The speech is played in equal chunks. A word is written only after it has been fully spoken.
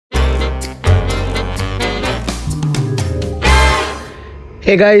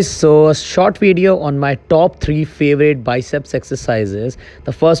Hey guys, so a short video on my top 3 favorite biceps exercises.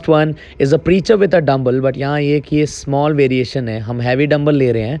 The first one is a preacher with a dumbbell, but यहाँ ये small variation है. हम heavy dumbbell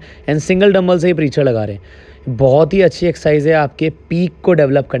ले रहे हैं and single dumbbell से ही preacher लगा रहे हैं. बहुत ही अच्छी एक्सरसाइज है आपके पीक को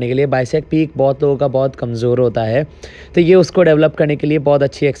डेवलप करने के लिए. बाइसेप पीक बहुत लोगों का बहुत कमज़ोर होता है, तो ये उसको डेवलप करने के लिए बहुत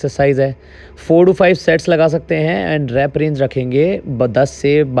अच्छी एक्सरसाइज है. 4 to 5 सेट्स लगा सकते हैं एंड रैप रेंज रखेंगे 10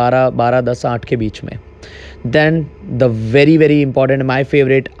 से 12 10 8 के बीच में. Then the very important my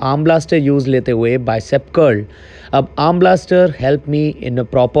favourite arm blaster use लेते हुए बाइसेप कर्ल. अब arm blaster help me in a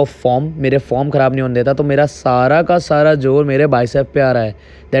proper form. मेरे फॉर्म ख़राब नहीं होने देता, तो मेरा सारा का सारा जोर मेरे बाइसेप पे आ रहा है.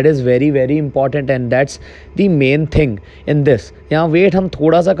 That is very important and that's the main thing in this. यहाँ वेट हम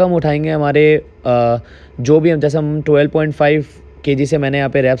थोड़ा सा कम उठाएंगे. हमारे जो भी हम जैसे हम 12.5 kg से मैंने यहाँ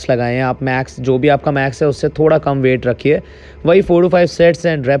पे रेप्स लगाए हैं. आप मैक्स जो भी आपका मैक्स है उससे थोड़ा कम वेट रखिए. वही 4 to 5 sets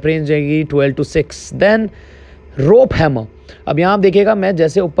and rape range जाएगी 12 to 6. Then rope hammer. अब यहाँ आप देखिएगा मैं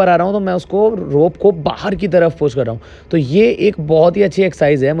जैसे ऊपर आ रहा हूँ तो मैं उसको रोप को बाहर की तरफ पुश कर रहा हूँ. तो ये एक बहुत ही अच्छी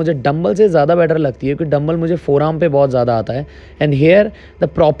एक्सरसाइज है. मुझे डंबल से ज़्यादा बेटर लगती है क्योंकि डंबल मुझे फोरआर्म पे बहुत ज़्यादा आता है. And here the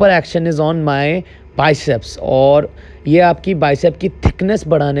proper action is on my biceps, और ये आपकी बाइसेप की थिकनेस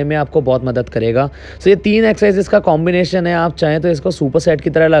बढ़ाने में आपको बहुत मदद करेगा. सो ये 3 एक्सरसाइजेस का कॉम्बिनेशन है. आप चाहें तो इसको सुपर सेट की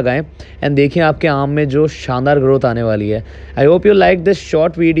तरह लगाएं एंड देखिए आपके आर्म में जो शानदार ग्रोथ आने वाली है. I hope you like this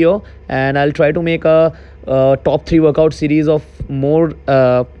short video and I will try to make a top 3 workout series of more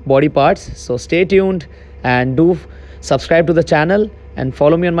body parts. So stay tuned and do subscribe to the channel and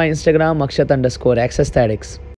follow me on my Instagram akshat_aksthetics.